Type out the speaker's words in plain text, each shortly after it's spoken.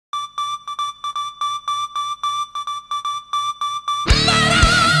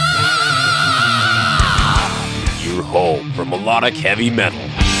for melodic heavy metal.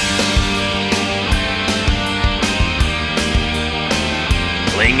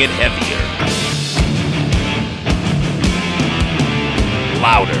 Playing it heavier,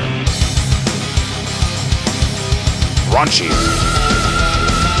 louder, raunchier,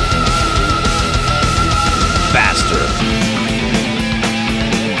 faster.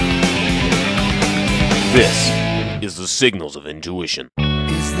 This is the Signals of Intuition.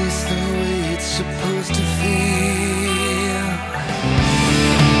 Is this the way it's supposed to feel?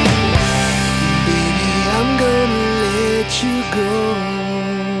 Baby, I'm gonna let you go.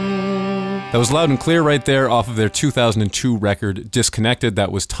 That was Loud and Clear right there off of their 2002 record, Disconnected.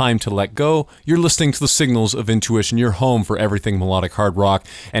 That was Time to Let Go. You're listening to the Signals of Intuition, your home for everything melodic hard rock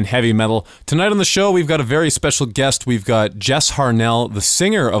and heavy metal. Tonight on the show, we've got a very special guest. We've got Jess Harnell, the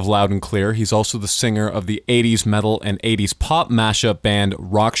singer of Loud and Clear. He's also the singer of the 80s metal and 80s pop mashup band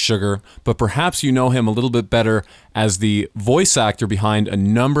Rock Sugar, but perhaps you know him a little bit better as the voice actor behind a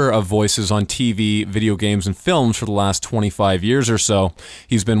number of voices on TV, video games, and films for the last 25 years or so.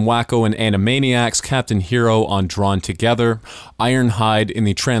 He's been Wacko in Animaniacs, Captain Hero on Drawn Together, Ironhide in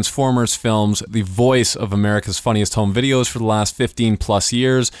the Transformers films, the voice of America's Funniest Home Videos for the last 15 plus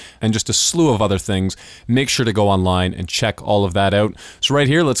years, and just a slew of other things. Make sure to go online and check all of that out. So right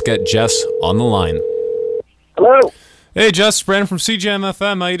here, let's get Jess on the line. Hello. Hey Jess, Brandon from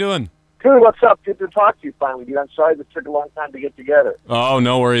CJAM-FM. How you doing? Dude, what's up? Good to talk to you finally, dude. I'm sorry this took a long time to get together. Oh,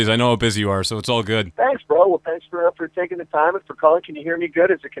 no worries. I know how busy you are, so it's all good. Thanks, bro. Well, thanks for taking the time and for calling. Can you hear me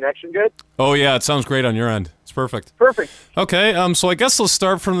good? Is the connection good? Oh, yeah. It sounds great on your end. It's perfect. Perfect. Okay, so I guess let's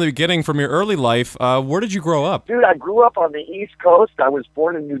start from the beginning, from your early life. Where did you grow up? Dude, I grew up on the East Coast. I was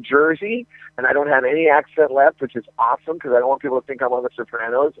born in New Jersey, and I don't have any accent left, which is awesome because I don't want people to think I'm on The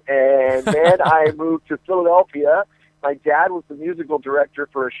Sopranos. And then I moved to Philadelphia. My dad was the musical director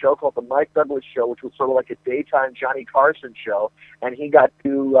for a show called The Mike Douglas Show, which was sort of like a daytime Johnny Carson show. And he got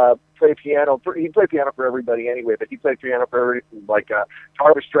to play piano. He played piano for everybody anyway, but he played piano for everybody, like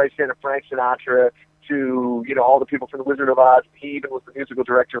Barbra Streisand and Frank Sinatra to, you know, all the people from The Wizard of Oz. He even was the musical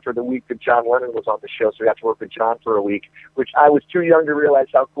director for the week that John Lennon was on the show, so we got to work with John for a week, which I was too young to realize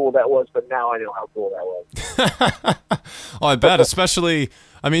how cool that was, but now I know how cool that was. Oh, I bet, especially,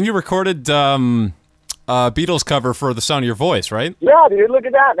 I mean, you recorded Beatles cover for The Sound of Your Voice, right? Yeah, dude, look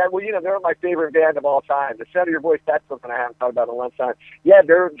at that. Well, you know, they're my favorite band of all time. The Sound of Your Voice, that's something I haven't talked about in a long time. Yeah,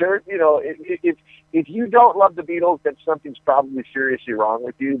 they're you know, if you don't love the Beatles, then something's probably seriously wrong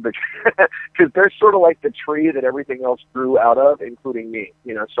with you, because they're sort of like the tree that everything else grew out of, including me,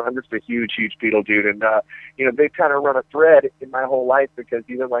 you know, so I'm just a huge, huge Beatle dude, and, you know, they've kind of run a thread in my whole life, because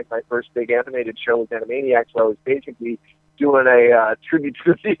even like my first big animated show was Animaniacs, where I was basically doing a tribute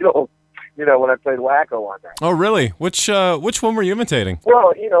to the Beatles, you know, when I played Wacko on that. Oh, really? Which one were you imitating?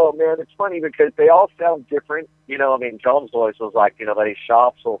 Well, you know, man, it's funny because they all sound different. You know, I mean, John's voice was like, you know, very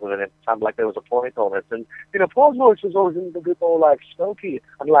sharp sort of, and it sounded like there was a point on it. And, you know, Paul's voice was always a bit more like smoky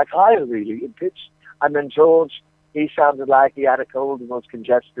and like higher, really, in pitch. And then George, he sounded like he had a cold and was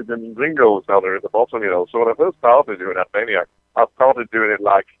congested, and Ringo sounded at the bottom, you know. So when I first started doing that Maniac, I started doing it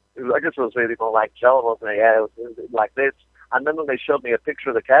like, I guess it was really more like John, wasn't it? Yeah, it was like this. And then when they showed me a picture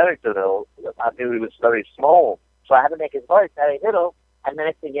of the character, though, I knew he was very small. So I had to make his voice very little. And then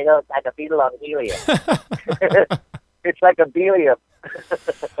next thing you know, it's like a beetle on helium. It's like a helium.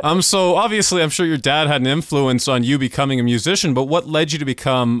 So obviously, I'm sure your dad had an influence on you becoming a musician, but what led you to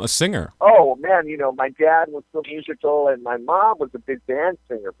become a singer? Oh, man, you know, my dad was so musical, and my mom was a big band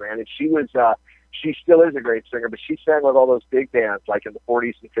singer, Brandon. She was, she still is a great singer, but she sang with all those big bands, like in the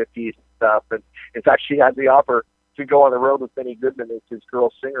 40s and 50s and stuff. And in fact, she had the offer to go on the road with Benny Goodman as his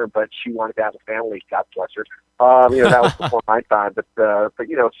girl singer, but she wanted to have a family. God bless her. You know, that was before my time, but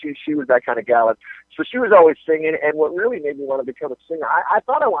you know, she was that kind of gal. So she was always singing, and what really made me want to become a singer, I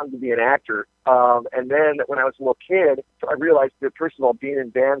thought I wanted to be an actor, and then when I was a little kid, I realized that first of all, being in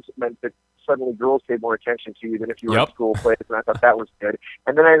bands meant that suddenly girls paid more attention to you than if you were in school plays, and I thought that was good.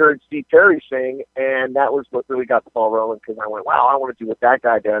 And then I heard Steve Perry sing, and that was what really got the ball rolling, because I went, wow, I want to do what that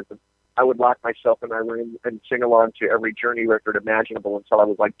guy does. And I would lock myself in my room and sing along to every Journey record imaginable until I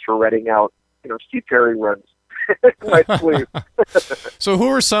was like Touretting out, you know, Steve Perry runs in my sleep. So who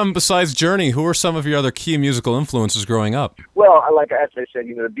are some, besides Journey, who are some of your other key musical influences growing up? Well, like as I said,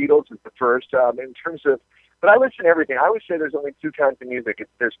 you know, the Beatles is the first. In terms of, but I listen to everything. I always say there's only two kinds of music.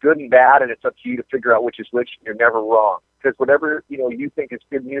 There's good and bad, and it's up to you to figure out which is which, and you're never wrong. Because whatever, you know, you think is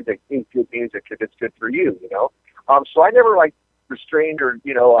good music is good music if it's good for you, you know. So I never, like, restrained or,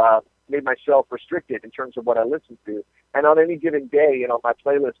 you know, made myself restricted in terms of what I listened to. And on any given day, you know, my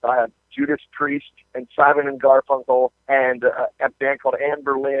playlist, I have Judas Priest and Simon and Garfunkel and a band called Anne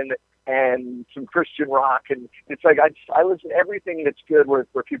Boleyn and some Christian rock, and it's like I listen to everything that's good where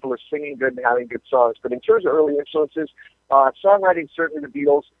people are singing good and having good songs. But in terms of early influences, songwriting, certainly the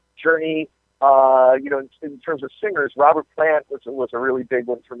Beatles, Journey. In terms of singers, Robert Plant was a really big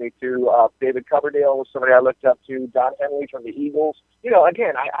one for me too. David Coverdale was somebody I looked up to. Don Henley from the Eagles.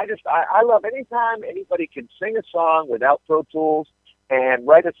 Again, I love anytime anybody can sing a song without Pro Tools and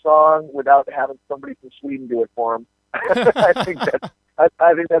write a song without having somebody from Sweden do it for them. I think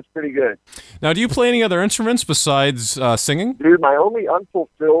that's pretty good. Now, do you play any other instruments besides singing? Dude, my only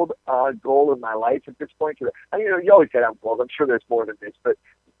unfulfilled goal in my life at this point, you always get unfulfilled. I'm sure there's more than this, but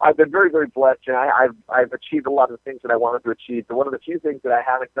I've been very, very blessed, and I've achieved a lot of the things that I wanted to achieve. But one of the few things that I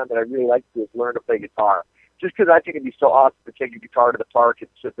haven't done that I really like to do is learn to play guitar. Just because I think it'd be so awesome to take a guitar to the park and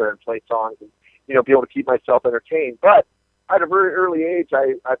sit there and play songs and, be able to keep myself entertained. But at a very early age,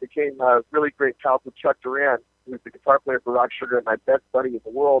 I became really great pals with Chuck Duran, who's the guitar player for Rock Sugar and my best buddy in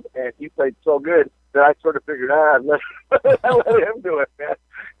the world. And he played so good that I sort of figured, let him do it, man.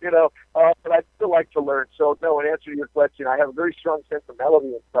 But I'd still like to learn. So, no, in answer to your question, I have a very strong sense of melody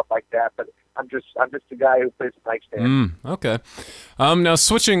and stuff like that, but I'm just a guy who plays a nightstand. Okay. Now,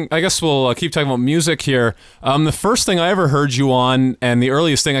 switching, I guess we'll keep talking about music here. The first thing I ever heard you on, and the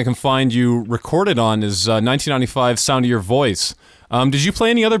earliest thing I can find you recorded on, is 1995 Sound of Your Voice. Did you play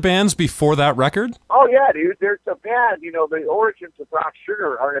any other bands before that record? Oh, yeah, dude. There's a band, the origins of Rock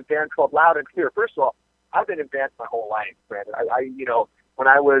Sugar are in a band called Loud and Clear. First of all, I've been in bands my whole life, Brandon. When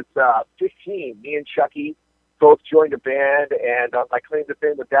I was 15, me and Chucky both joined a band, and my claim to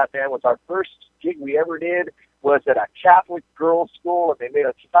fame with that band was our first gig we ever did was at a Catholic girls' school, and they made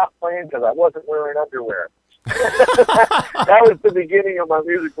us stop playing because I wasn't wearing underwear. That was the beginning of my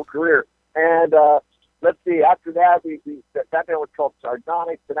musical career. And let's see, after that, that band was called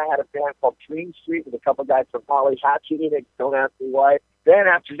Sardonyx, and I had a band called Dream Street with a couple guys from Molly Hatchet in it. Don't ask me why. Then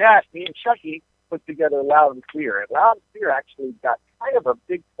after that, me and Chucky put together Loud and Clear. And Loud and Clear actually got kind of a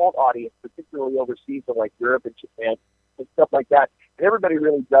big cult audience, particularly overseas in like Europe and Japan and stuff like that. And everybody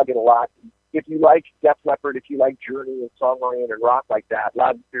really dug it a lot. If you like Def Leppard, if you like Journey and song-oriented rock like that,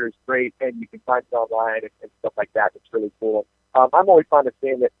 Loud and Clear is great, and you can find it online and stuff like that. It's really cool. I'm always fond of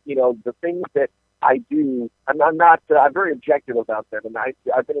saying that, the things that I do, I'm very objective about them, and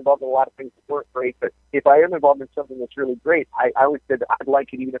I've been involved in a lot of things that weren't great, but if I am involved in something that's really great, I always said I'd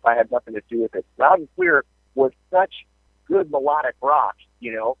like it even if I had nothing to do with it. Loud and Clear was such good melodic rock,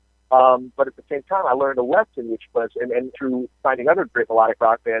 but at the same time I learned a lesson, which was, and through finding other great melodic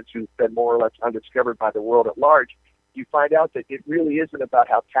rock bands who've been more or less undiscovered by the world at large, you find out that it really isn't about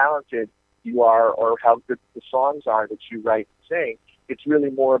how talented you are or how good the songs are that you write and sing. It's really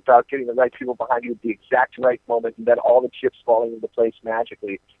more about getting the right people behind you at the exact right moment, and then all the chips falling into place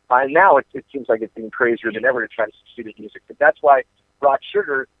magically. And now it seems like it's been crazier than ever to try to succeed in music. But that's why Rock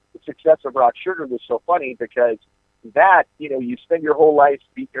Sugar, the success of Rock Sugar was so funny, because that, you spend your whole life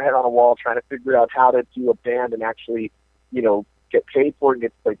beating your head on a wall trying to figure out how to do a band and actually, get paid for it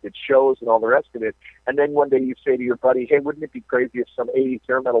and get good shows and all the rest of it. And then one day you say to your buddy, hey, wouldn't it be crazy if some 80s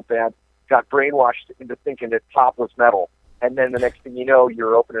hair metal band got brainwashed into thinking that pop was metal? And then the next thing you know,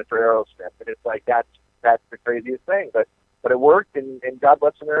 you're opening for Aerosmith, and it's like that's the craziest thing. But it worked, and God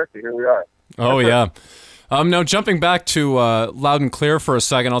bless America. Here we are. Oh yeah. Now jumping back to Loud and Clear for a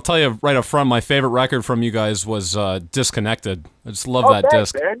second, I'll tell you right up front, my favorite record from you guys was Disconnected. I just love that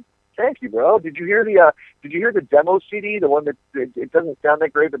disc. Man. Thank you, bro. Did you hear the demo CD? The one that it doesn't sound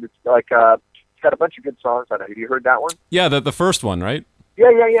that great, but it's like it's got a bunch of good songs on it. Have you heard that one? Yeah, the first one, right?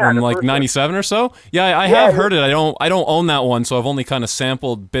 Yeah. From like 97 or so? Yeah, I have heard it. I don't own that one, so I've only kind of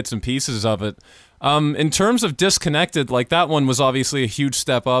sampled bits and pieces of it. In terms of Disconnected, like that one was obviously a huge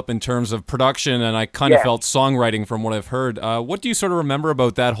step up in terms of production, and I kind of felt songwriting from what I've heard. What do you sort of remember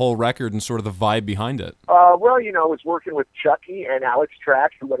about that whole record and sort of the vibe behind it? Well, I was working with Chucky and Alex Trax,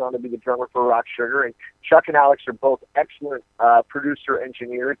 who went on to be the drummer for Rock Sugar, and Chuck and Alex are both excellent producer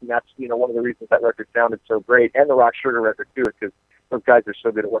engineers, and that's one of the reasons that record sounded so great, and the Rock Sugar record too, because those guys are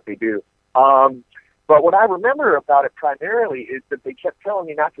so good at what they do. But what I remember about it primarily is that they kept telling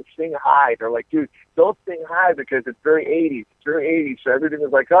me not to sing high. They're like, dude, don't sing high because it's very 80s. It's very 80s. So everything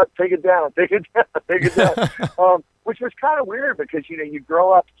was like, oh, take it down, take it down, take it down. Which was kind of weird because, you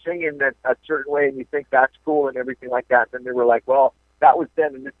grow up singing that a certain way and you think that's cool and everything like that. And then they were like, well, that was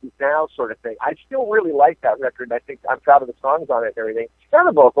then and this is now sort of thing. I still really like that record. I think I'm proud of the songs on it and everything. And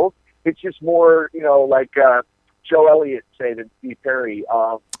the vocals. It's just more, like Joe Elliott say than Steve Perry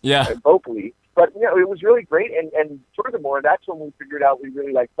vocally. But, it was really great, and furthermore, that's when we figured out we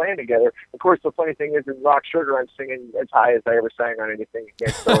really liked playing together. Of course, the funny thing is, in Rock Sugar, I'm singing as high as I ever sang on anything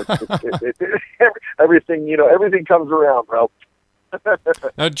again, so everything, everything comes around, bro.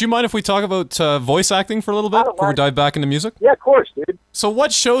 Now, do you mind if we talk about voice acting for a little bit before we dive back into music? Yeah, of course, dude. So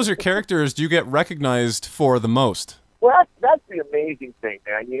what shows or characters do you get recognized for the most? Well, that's the amazing thing,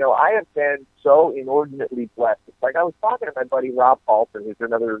 man. You know, I have been so inordinately blessed. It's like I was talking to my buddy Rob Paulson, who's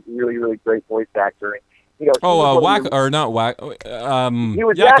another really, really great voice actor. And, you know, he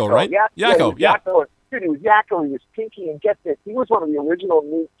was Yakko, right? Yakko, yeah. Dude, he was Yakko, he was Pinky, and get this, he was one of the original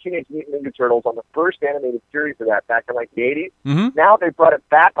Teenage Mutant Ninja Turtles on the first animated series of that back in like the 80s. Mm-hmm. Now they brought it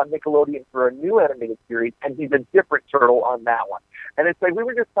back on Nickelodeon for a new animated series, and he's a different turtle on that one. And it's like we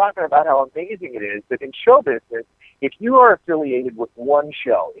were just talking about how amazing it is that in show business, if you are affiliated with one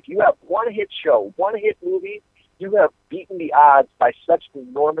show, if you have one hit show, one hit movie, you have beaten the odds by such an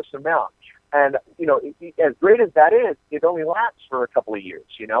enormous amount. And, you know, as great as that is, it only lasts for a couple of years,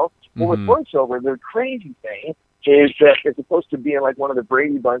 you know? Well, with voiceover, the crazy thing is that as opposed to being like one of the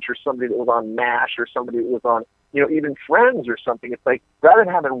Brady Bunch or somebody that was on MASH or somebody that was on, you know, even Friends or something, it's like rather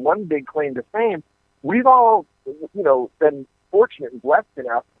than having one big claim to fame, we've all, you know, been fortunate and blessed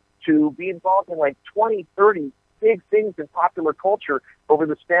enough to be involved in like 20, 30 big things in popular culture over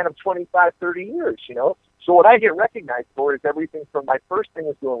the span of 25, 30 years, you know? So what I get recognized for is everything from my first thing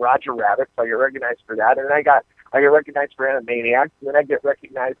was doing Roger Rabbit, so I get recognized for that, and then I get recognized for Animaniacs, and then I get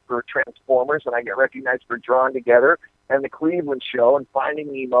recognized for Transformers, and I get recognized for Drawn Together, and The Cleveland Show, and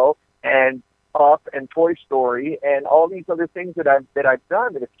Finding Nemo, and Up, and Toy Story, and all these other things that I've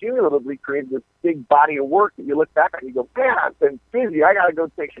done that have cumulatively created this big body of work that you look back on and you go, man, I've been busy, I gotta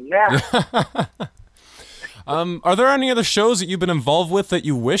go take a nap. Are there any other shows that you've been involved with that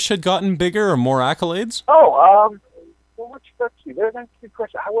you wish had gotten bigger or more accolades? Well, let's see. That's a good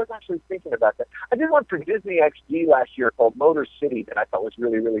question. I was actually thinking about that. I did one for Disney XD last year called Motor City that I thought was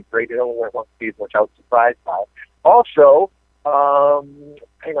really, really great. It only went one season, which I was surprised by. Also,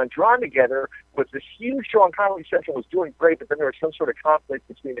 Drawn Together was this huge show on Comedy Central, was doing great, but then there was some sort of conflict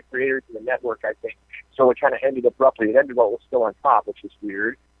between the creators and the network, I think. So it kind of ended abruptly. It ended while it was still on top, which is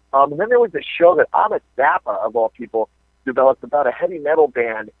weird. And then there was this show that Ahmet Zappa, of all people, developed about a heavy metal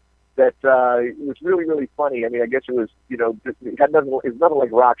band that was really, really funny. I mean, I guess it was, you know, it was nothing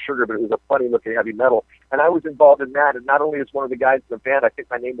like Rock Sugar, but it was a funny-looking heavy metal. And I was involved in that, and not only as one of the guys in the band, I think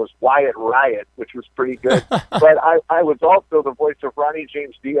my name was Wyatt Riot, which was pretty good, but I was also the voice of Ronnie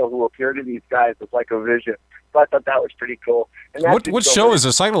James Dio, who appeared in these guys as like a vision. So I thought that was pretty cool. And what show is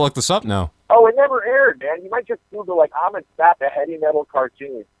this? I gotta look this up now. Oh, it never aired, man. You might just Google, like, Ahmet Zappa heavy metal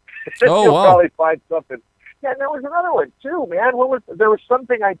cartoon. Oh, You'll wow. probably find something. Yeah, and there was another one, too, man. There was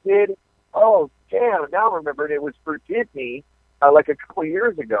something I did, oh, damn, now I remember it. It was for Disney, like a couple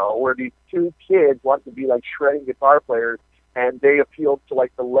years ago, where these two kids wanted to be, like, shredding guitar players, and they appealed to,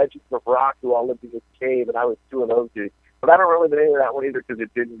 like, the legends of rock who all lived in this cave, and I was two of those dudes. But I don't remember the name of that one either because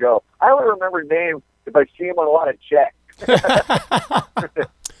it didn't go. I only remember names if I see them on a lot of checks.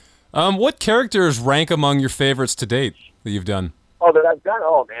 What characters rank among your favorites to date that you've done? Oh, that I've done?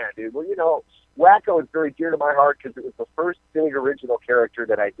 Oh, man, dude. Well, you know, Wacko is very dear to my heart because it was the first big original character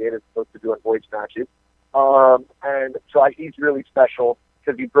that I did as opposed to doing voice matches. And so he's really special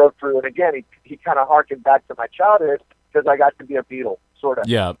because he broke through. And again, he kind of harkened back to my childhood because I got to be a Beatle, sort of.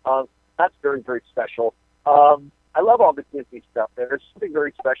 Yeah. That's very, very special. I love all the Disney stuff. There's something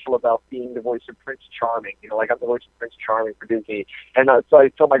very special about being the voice of Prince Charming. You know, like I'm the voice of Prince Charming for Disney. And so I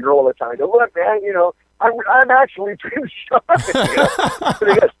tell my girl all the time, I go, look, man, you know, I'm actually Prince Charming.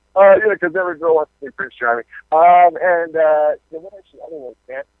 You know, because every girl wants to be Prince Charming. What else the other ones,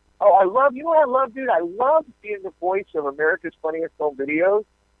 man? Oh, I love, you know what I love, dude? I love being the voice of America's Funniest Home Videos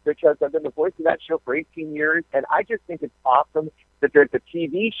because I've been the voice of that show for 18 years, and I just think it's awesome that there's a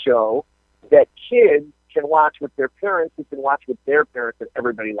TV show that kids can watch with their parents, who can watch with their parents, and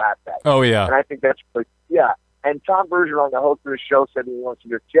everybody laughs at. Oh, yeah. And I think that's pretty, yeah. And Tom Bergeron, the host of the show, said he wants to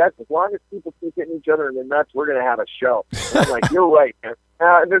do, Jess, as long as people keep hitting each other in the nuts, we're going to have a show. And I'm like, you're right, man.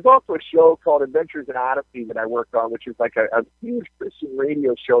 And there's also a show called Adventures in Odyssey that I worked on, which is like a huge Christian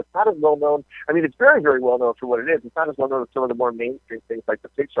radio show. It's not as well known. I mean, it's very, very well known for what it is. It's not as well known as some of the more mainstream things like the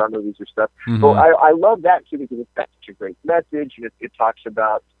Pixar movies or stuff. Mm-hmm. So I love that, too, because it's got such a great message. And it talks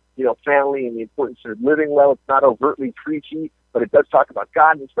about, you know, family and the importance of living well. It's not overtly preachy, but it does talk about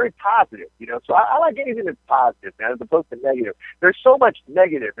God, and it's very positive, you know. So I like anything that's positive, man, as opposed to negative. There's so much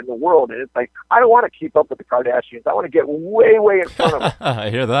negative in the world, and it's like, I don't want to keep up with the Kardashians. I want to get way, way in front of them. I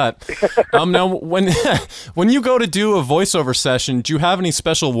hear that. Now, when you go to do a voiceover session, do you have any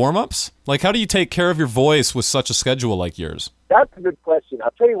special warm-ups? Like, how do you take care of your voice with such a schedule like yours? That's a good question.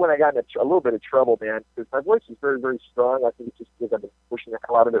 I'll tell you when I got in a little bit of trouble, man, because my voice is very, very strong. I think it's just because I've been pushing the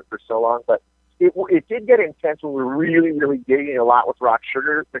hell out of it for so long, but it did get intense when we were really, really digging a lot with Rock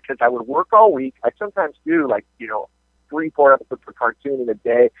Sugar because I would work all week. I sometimes do, like, you know, 3-4 episodes per cartoon in a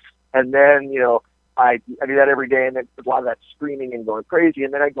day. And then, I do that every day, and then a lot of that screaming and going crazy.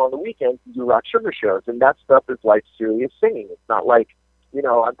 And then I go on the weekends and do Rock Sugar shows, and that stuff is like serious singing. It's not like,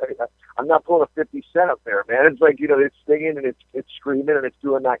 I'm not pulling a 50 Cent up there, man. It's like, it's singing and it's screaming and it's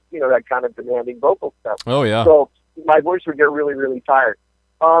doing that, that kind of demanding vocal stuff. Oh, yeah. So my voice would get really, really tired.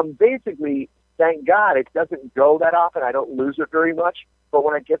 Basically, thank God it doesn't go that often. I don't lose it very much. But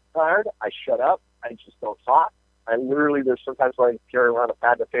when I get tired, I shut up. I just don't talk. I literally, there's sometimes where I carry around a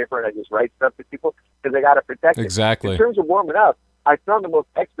pad of paper and I just write stuff to people because I got to protect it. Exactly. In terms of warming up, I found the most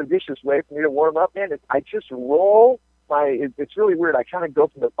expeditious way for me to warm up, man, is I just roll it's really weird. I kind of go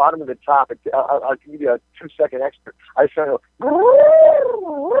from the bottom to the top. I'll give you a 2-second extra. I just kind of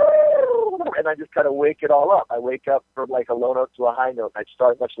go, and I just kind of wake it all up. I wake up from like a low note to a high note. I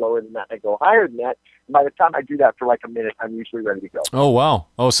start much lower than that. I go higher than that. And by the time I do that for like a minute, I'm usually ready to go. Oh, wow.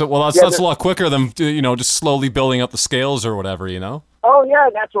 Oh, so, well, that's a lot quicker than, just slowly building up the scales or whatever, Oh, yeah,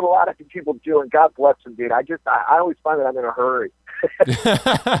 and that's what a lot of people do, and God bless them, dude. I always find that I'm in a hurry.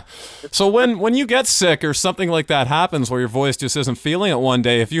 So when you get sick or something like that happens where your voice just isn't feeling it one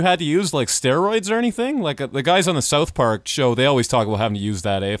day, if you had to use like steroids or anything, like the guys on the South Park show, they always talk about having to use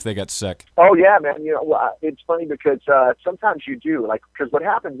that if they get sick. Oh yeah, man. It's funny because sometimes you do, because what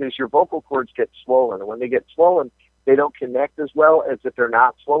happens is your vocal cords get swollen, and when they get swollen, they don't connect as well as if they're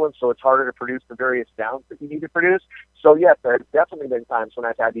not swollen, so it's harder to produce the various sounds that you need to produce. So, yes, there have definitely been times when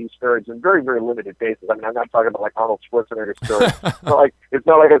I've had to use steroids in very, very limited basis. I mean, I'm not talking about like Arnold Schwarzenegger steroids. It's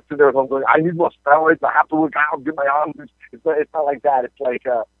not like I sit there at home going, I need more steroids, I have to work out, get my arms. It's not like that. It's like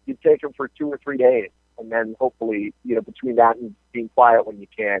you take them for 2 or 3 days, and then hopefully, between that and being quiet when you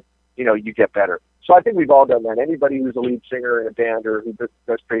can, you get better. So I think we've all done that. Anybody who's a lead singer in a band or who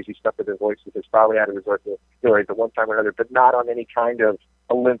does crazy stuff with their voices has probably had to resort to steroids at one time or another, but not on any kind of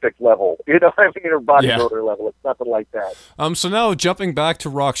Olympic level, or bodybuilder level. It's nothing like that. So now jumping back to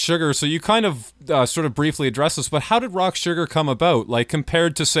Rock Sugar, so you kind of sort of briefly addressed this, but how did Rock Sugar come about? Like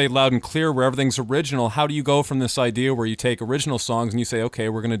compared to say Loud and Clear where everything's original, how do you go from this idea where you take original songs and you say, okay,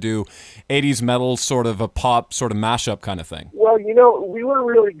 we're going to do 80s metal, sort of a pop sort of mashup kind of thing? Well, we were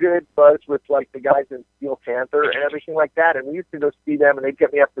really good buds with like the guys in Steel Panther and everything like that, and we used to go see them and they'd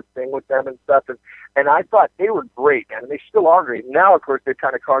get me up to sing with them and stuff, and I thought they were great, man, and they still are great. Now, of course, they've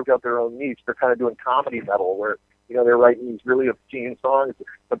kind of carved out their own niche. They're kind of doing comedy metal where, they're writing these really obscene songs,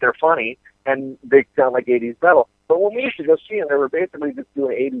 but they're funny, and they sound like 80s metal. But when we used to go see them, they were basically just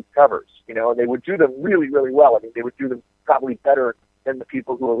doing 80s covers, and they would do them really, really well. I mean, they would do them probably better than the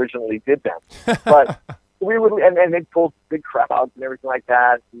people who originally did them. But we would, and they'd pull big crowds and everything like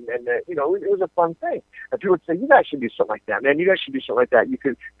that, and it was a fun thing. And people would say, you guys should do something like that, man. You guys should do something like that. You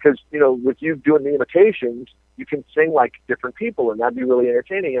could, because, with you doing the imitations, you can sing like different people, and that'd be really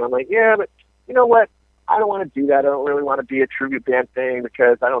entertaining. And I'm like, yeah, but you know what? I don't want to do that. I don't really want to be a tribute band thing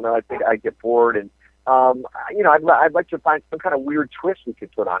because I don't know. I think I'd get bored, and I'd like to find some kind of weird twist we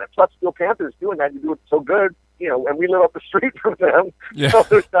could put on it. Plus, Steel Panther's doing that. You do it so good, and we live up the street from them, so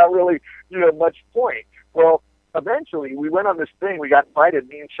there's not really much point. Well, eventually we went on this thing. We got invited.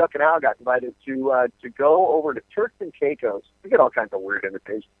 Me and Chuck and Al got invited to go over to Turks and Caicos. We get all kinds of weird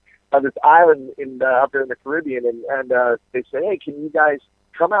invitations. This island out there in the Caribbean, and they said, hey, can you guys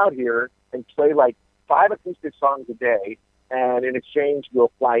come out here and play like 5 acoustic songs a day, and in exchange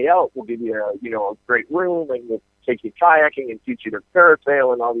we'll fly out, we'll give you a great room, and we'll take you kayaking and teach you to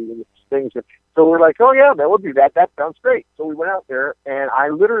parasail and all these things. And so we're like, oh yeah, man, we'll do that. That sounds great. So we went out there, and I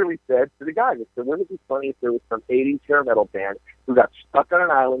literally said to the guys, I said, wouldn't it be funny if there was some 80s hair metal band who got stuck on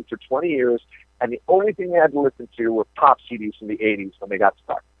an island for 20 years, and the only thing they had to listen to were pop CDs from the 80s when they got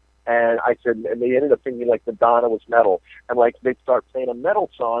stuck. And I said, and they ended up thinking like Madonna was metal, and like they'd start playing a metal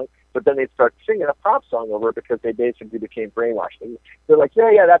song, but then they'd start singing a pop song over it because they basically became brainwashed. And they're like,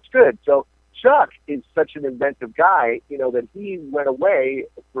 yeah, that's good. So Chuck is such an inventive guy, that he went away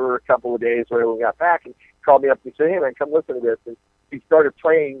for a couple of days when we got back and called me up and said, hey man, come listen to this. And he started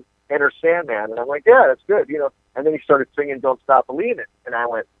playing Enter Sandman, and I'm like, yeah, that's good, And then he started singing Don't Stop Believing, and I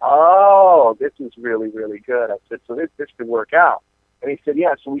went, oh, this is really, really good. I said, so this could work out. And he said,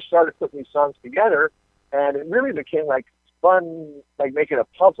 yeah. So we started putting these songs together, and it really became like fun, like making a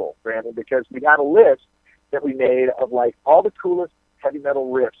puzzle, Brandon, because we had a list that we made of like all the coolest heavy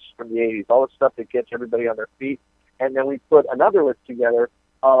metal riffs from the 80s, all the stuff that gets everybody on their feet. And then we put another list together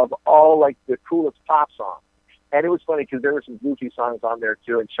of all like the coolest pop songs. And it was funny because there were some goofy songs on there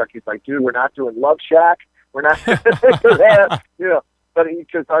too. And Chucky's like, dude, we're not doing Love Shack. We're not, but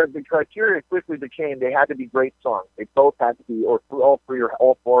because the criteria quickly became they had to be great songs. They both had to be, or all 3 or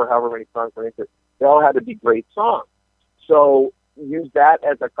all 4, however many songs were into it, they all had to be great songs. So used that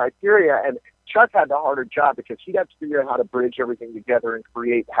as a criteria. And Chuck had the harder job because he'd have to figure out how to bridge everything together and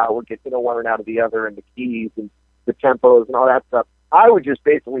create how we're getting one and out of the other and the keys and the tempos and all that stuff. I would just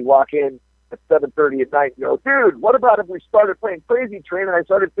basically walk in at 7:30 at night and go, dude, what about if we started playing Crazy Train and I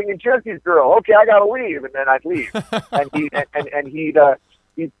started singing Jesse's Girl? Okay, I gotta leave, and then I'd leave. and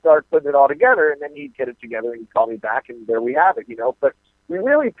he'd start putting it all together, and then he'd get it together and he'd call me back, and there we have it, you know. But we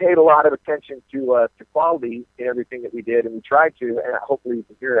really paid a lot of attention to quality in everything that we did, and we tried to, and hopefully you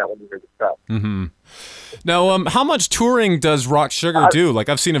can hear that when you hear the stuff. Mm-hmm. Now, how much touring does Rock Sugar do? Like,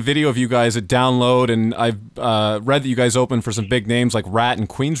 I've seen a video of you guys at Download, and I've read that you guys opened for some big names like Rat and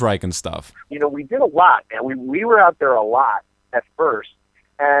Queensryche and stuff. You know, we did a lot, and we were out there a lot at first.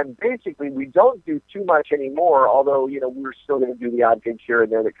 And basically, we don't do too much anymore, although, you know, we're still going to do the odd gigs here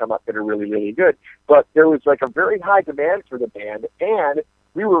and there that come up that are really, really good. But there was like a very high demand for the band, and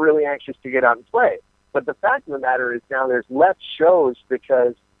we were really anxious to get out and play. But the fact of the matter is now there's less shows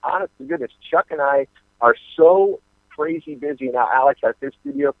because, honest to goodness, Chuck and I are so crazy busy. Now Alex has his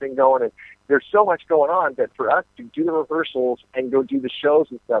studio thing going, and there's so much going on that for us to do the rehearsals and go do the shows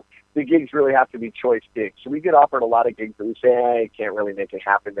and stuff, the gigs really have to be choice gigs. So we get offered a lot of gigs that we say, hey, can't really make it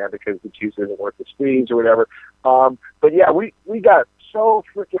happen there because the juice isn't worth the squeeze or whatever. But yeah, we got so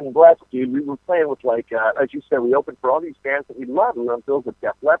freaking blessed, dude. We were playing with, like, as you said, we opened for all these bands that we love. We were on bills with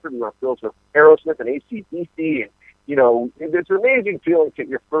Def Leppard, we were on bills with Aerosmith and AC/DC, and you know, it's an amazing feeling to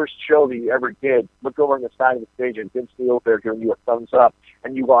your first show that you ever did. Look over on the side of the stage and Vince Neil there giving you a thumbs up,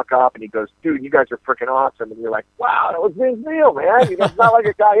 and you walk off and he goes, dude, you guys are freaking awesome. And you're like, wow, that was Vince Neil, man. You know, it's not like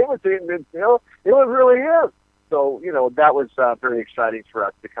a guy imitating Vince Neil. It was really him. So, you know, that was very exciting for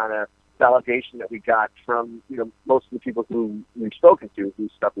us, the kind of validation that we got from, you know, most of the people who we've spoken to,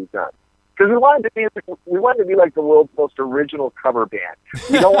 whose stuff we've done. Because we wanted to be like the world's most original cover band.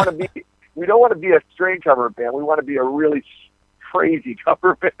 We don't want to be a straight cover band. We want to be a really crazy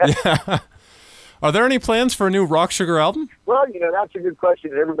cover band. Yeah. Are there any plans for a new Rock Sugar album? Well, you know, that's a good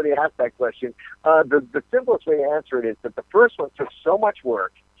question, and everybody asks that question. The simplest way to answer it is that the first one took so much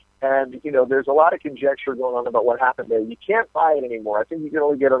work, and, you know, there's a lot of conjecture going on about what happened there. You can't buy it anymore. I think you can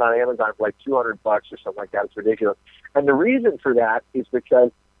only get it on Amazon for like $200 or something like that. It's ridiculous. And the reason for that is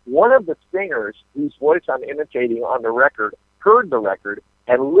because one of the singers whose voice I'm imitating on the record heard the record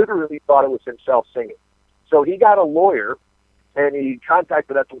and literally thought it was himself singing. So he got a lawyer, and he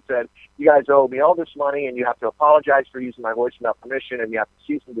contacted us and said, you guys owe me all this money, and you have to apologize for using my voice without permission, and you have to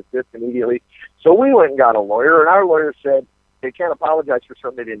cease and desist immediately. So we went and got a lawyer, and our lawyer said, they can't apologize for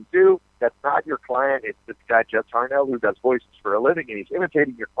something they didn't do. That's not your client. It's this guy, Jess Harnell, who does voices for a living, and he's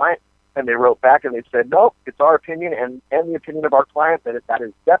imitating your client. And they wrote back, and they said, nope, it's our opinion and the opinion of our client that that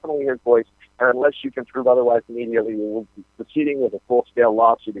is definitely his voice. And unless you can prove otherwise, immediately we will be proceeding with a full-scale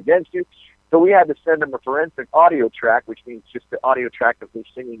lawsuit against you. So we had to send them a forensic audio track, which means just the audio track of me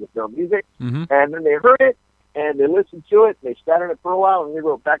singing with no music. Mm-hmm. And then they heard it, and they listened to it, and they sat in it for a while, and they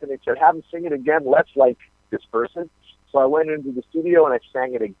wrote back, and they said, have them sing it again, less like this person. So I went into the studio, and I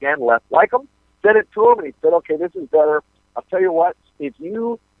sang it again, less like him, sent it to him, and he said, okay, this is better. I'll tell you what, if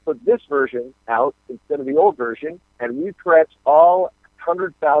you put this version out instead of the old version and repress all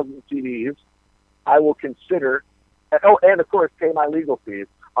 100,000 CDs, I will consider, and of course pay my legal fees,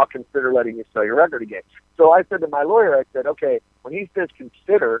 I'll consider letting you sell your record again. So I said to my lawyer, I said, okay, when he says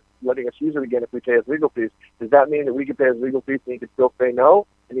consider letting us use it again if we pay his legal fees, does that mean that we can pay his legal fees and he can still say no?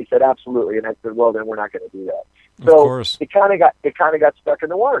 And he said, absolutely. And I said, well, then we're not going to do that. So it kind of got stuck in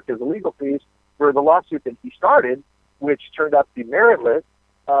the water because the legal fees for the lawsuit that he started, which turned out to be meritless,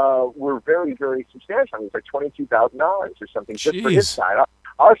 were very, very substantial. It was like $22,000 or something just for his side.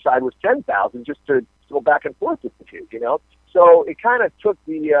 Our side was $10,000 just to go back and forth with the two, you know. So it kind of took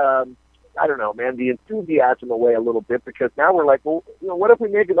the, I don't know, man, the enthusiasm away a little bit because now we're like, well, you know, what if we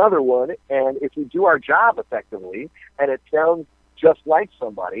make another one and if we do our job effectively and it sounds just like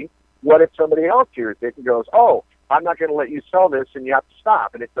somebody, what if somebody else hears it and goes, oh, I'm not going to let you sell this and you have to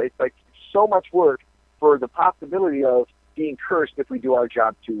stop. And it's like so much work for the possibility of being cursed if we do our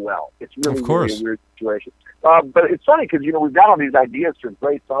job too well. It's really, really a weird situation. But it's funny because, you know, we've got all these ideas for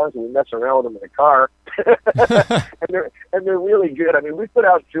great songs and we mess around with them in the car. and they're really good. I mean, we put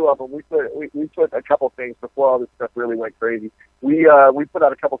out two of them. We put a couple things before all this stuff really went crazy. We put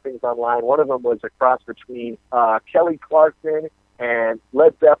out a couple things online. One of them was a cross between Kelly Clarkson and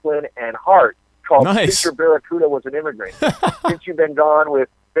Led Zeppelin and Heart called Since Your Barracuda Was an Immigrant. Since You've Been Gone with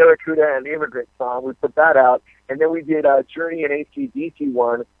Barracuda and the Immigrant Song. We put that out. And then we did Journey and AC/DC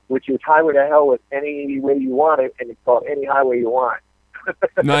one, which is Highway to Hell with Any Way You Want It, and it's called Any Highway You Want.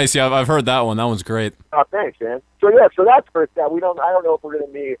 Nice, yeah, I've heard that one. That one's great. Oh, thanks, man. So yeah, so that's first out. I don't know if we're going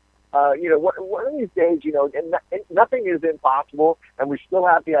to be one of these days, and nothing is impossible, and we still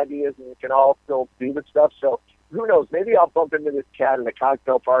have the ideas, and we can all still do the stuff. So who knows? Maybe I'll bump into this cat at a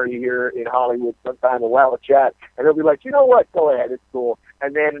cocktail party here in Hollywood sometime, and we'll chat, and he'll be like, you know what? Go ahead, it's cool.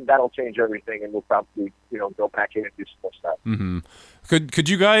 And then that'll change everything, and we'll probably, go back in and do some more stuff. Mm-hmm. Could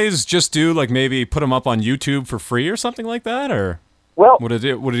you guys just do, like, maybe put them up on YouTube for free or something like that, or would it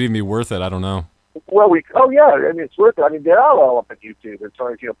even be worth it? I don't know. Well, it's worth it. I mean, they're all up on YouTube. As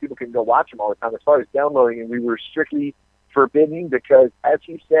far as, people can go watch them all the time. As far as downloading, and we were strictly forbidden because, as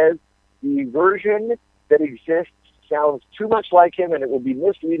he says, the version that exists sounds too much like him, and it will be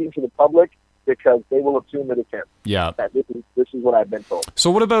misleading to the public because they will assume that it's him. Yeah. This is what I've been told. So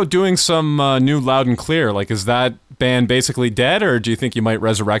what about doing some new Loud and Clear? Like, is that band basically dead, or do you think you might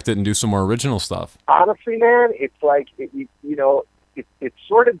resurrect it and do some more original stuff? Honestly, man, it's like, it's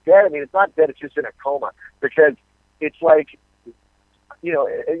sort of dead. I mean, it's not dead, it's just in a coma. Because it's like,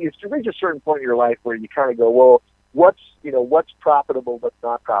 you reach a certain point in your life where you kind of go, well, what's profitable, what's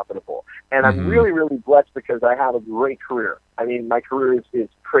not profitable. And I'm really, really blessed because I have a great career. I mean, my career is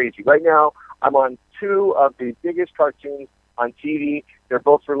crazy. Right now, I'm on 2 of the biggest cartoons on TV. They're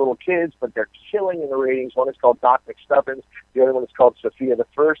both for little kids, but they're killing in the ratings. One is called Doc McStuffins. The other one is called Sophia the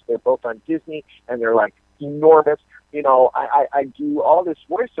First. They're both on Disney, and they're, like, enormous. I do all this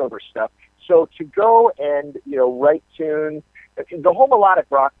voiceover stuff. So to go and, write tunes, the whole melodic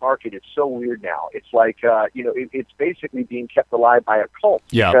rock market is so weird now. It's like, it's basically being kept alive by a cult.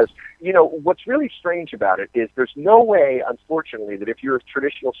 Yeah. Because, what's really strange about it is there's no way, unfortunately, that if you're a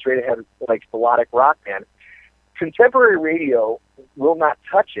traditional straight-ahead, like, melodic rock band, contemporary radio will not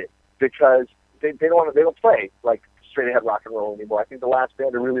touch it because they don't play, like, straight-ahead rock and roll anymore. I think the last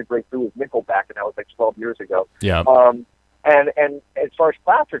band to really break through was Nickelback, and that was, like, 12 years ago. Yeah. And as far as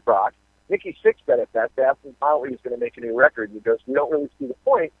classic rock, Nikki Sixx said at that, they asked him how he was going to make a new record. And he goes, we don't really see the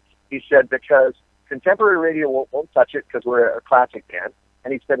point. He said, because contemporary radio won't touch it because we're a classic band.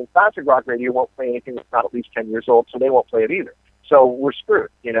 And he said, and classic rock radio won't play anything that's not at least 10 years old, so they won't play it either. So we're screwed,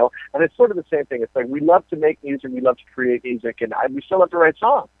 And it's sort of the same thing. It's like we love to make music, we love to create music, and we still have to write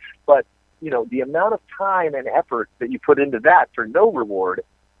songs. But, the amount of time and effort that you put into that for no reward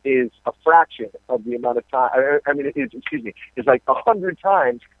is a fraction of the amount of time. It's like 100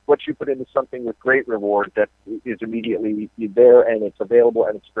 times what you put into something with great reward that is immediately there and it's available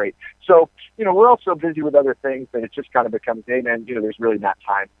and it's great. So, we're also busy with other things that it just kind of becomes, hey man, there's really not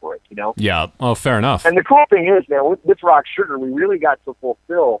time for it, Yeah. Oh, fair enough. And the cool thing is, man, with Rock Sugar, we really got to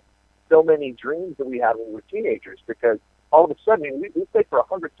fulfill so many dreams that we had when we were teenagers because all of a sudden, we played for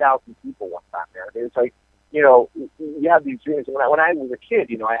 100,000 people one time, man. It's like, you have these dreams. When I was a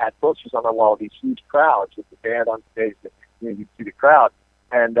kid, I had posters on my wall of these huge crowds with the band on stage. You'd see the crowd.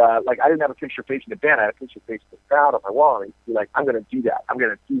 And, I didn't have a picture facing the band. I had a picture facing the crowd on my wall. And I'd be like, I'm going to do that. I'm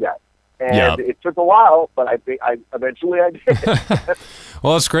going to do that. And it took a while, but I eventually I did.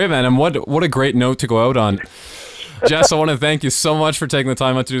 Well, that's great, man. And what a great note to go out on. Jess, I want to thank you so much for taking the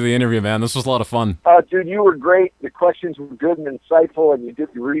time out to do the interview, man. This was a lot of fun. Dude, you were great. The questions were good and insightful, and you did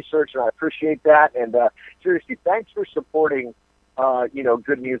your research, and I appreciate that. And seriously, thanks for supporting,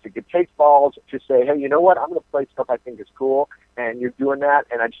 good music. It takes balls to say, hey, you know what? I'm going to play stuff I think is cool, and you're doing that,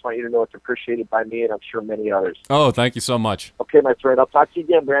 and I just want you to know it's appreciated by me, and I'm sure many others. Oh, thank you so much. Okay, my friend. I'll talk to you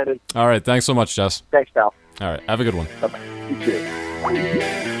again, Brandon. All right. Thanks so much, Jess. Thanks, pal. All right. Have a good one. Bye-bye. You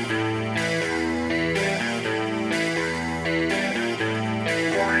too.